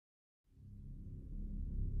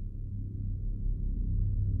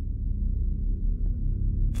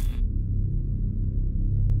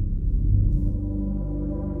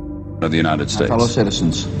of the United States. Fellow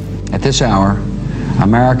citizens, at this hour,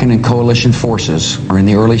 American and coalition forces are in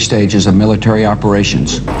the early stages of military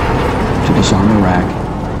operations to disarm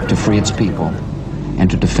Iraq, to free its people, and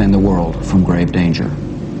to defend the world from grave danger.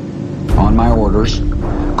 On my orders,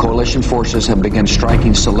 coalition forces have begun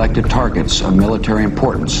striking selected targets of military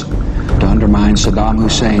importance to undermine Saddam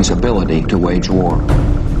Hussein's ability to wage war.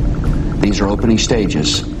 These are opening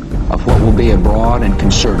stages of what will be a broad and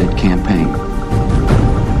concerted campaign.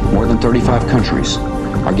 More than 35 countries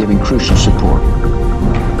are giving crucial support,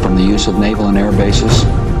 from the use of naval and air bases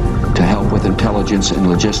to help with intelligence and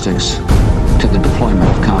logistics to the deployment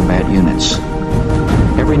of combat units.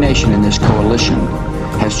 Every nation in this coalition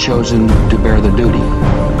has chosen to bear the duty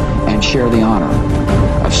and share the honor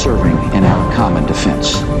of serving in our common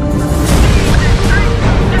defense.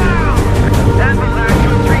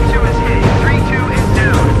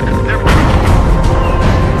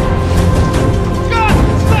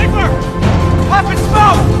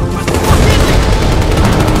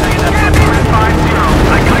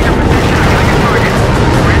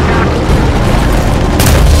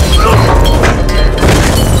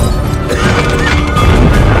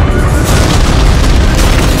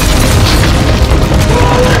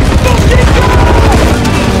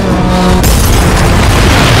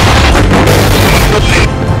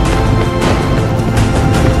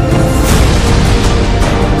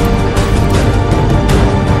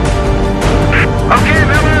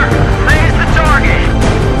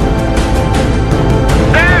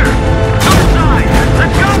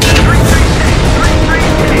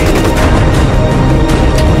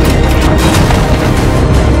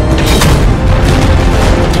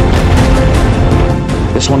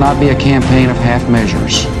 This will not be a campaign of half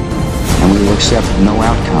measures, and we will accept no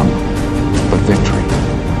outcome but victory.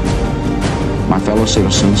 My fellow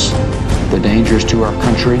citizens, the dangers to our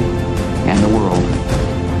country and the world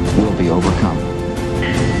will be overcome.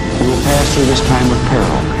 We will pass through this time of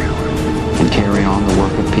peril and carry on the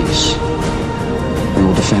work of peace. We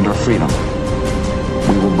will defend our freedom.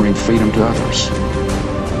 We will bring freedom to others,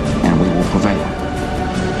 and we will prevail.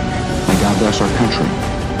 May God bless our country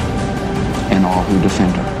and all who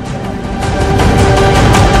defend her.